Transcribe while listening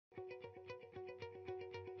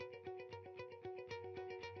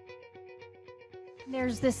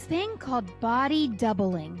There's this thing called body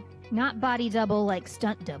doubling. Not body double like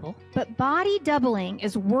stunt double, but body doubling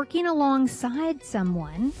is working alongside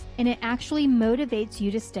someone, and it actually motivates you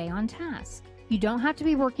to stay on task. You don't have to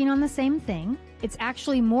be working on the same thing. It's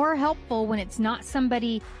actually more helpful when it's not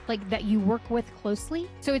somebody like that you work with closely.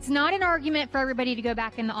 So it's not an argument for everybody to go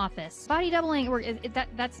back in the office. Body doubling,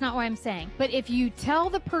 that's not what I'm saying. But if you tell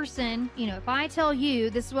the person, if I tell you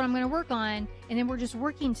this is what I'm going to work on, and then we're just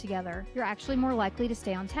working together, you're actually more likely to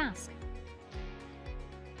stay on task.